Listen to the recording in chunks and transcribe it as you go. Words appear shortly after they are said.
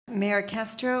Mayor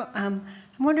Castro, I'm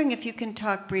wondering if you can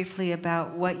talk briefly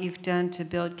about what you've done to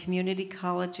build community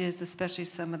colleges, especially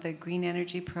some of the green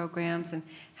energy programs, and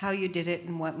how you did it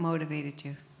and what motivated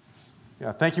you.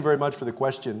 Yeah, thank you very much for the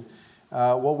question.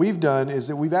 What we've done is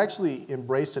that we've actually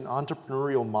embraced an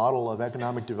entrepreneurial model of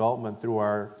economic development through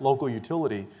our local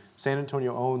utility. San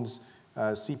Antonio owns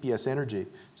CPS Energy.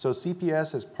 So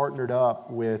CPS has partnered up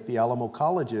with the Alamo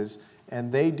colleges,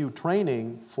 and they do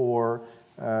training for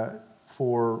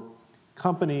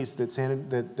companies that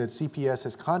CPS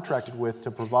has contracted with to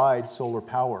provide solar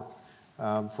power.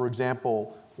 For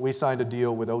example, we signed a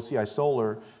deal with OCI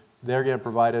Solar. They're going to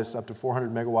provide us up to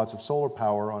 400 megawatts of solar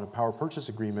power on a power purchase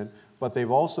agreement, but they've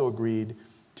also agreed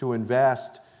to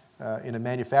invest in a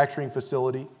manufacturing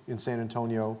facility in San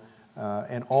Antonio,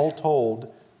 and all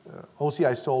told,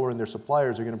 OCI Solar and their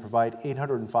suppliers are going to provide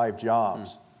 805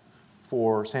 jobs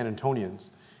for San Antonians.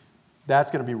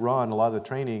 That's going to be run, a lot of the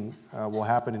training will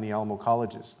happen in the Alamo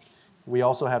colleges. We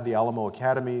also have the Alamo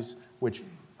Academies, which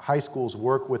high schools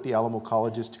work with the Alamo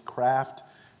colleges to craft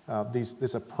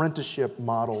this apprenticeship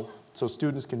model so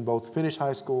students can both finish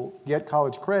high school, get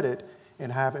college credit,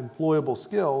 and have employable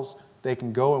skills. They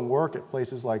can go and work at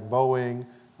places like Boeing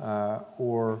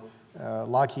or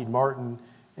Lockheed Martin,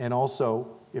 and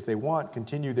also, if they want,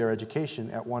 continue their education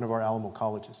at one of our Alamo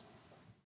colleges.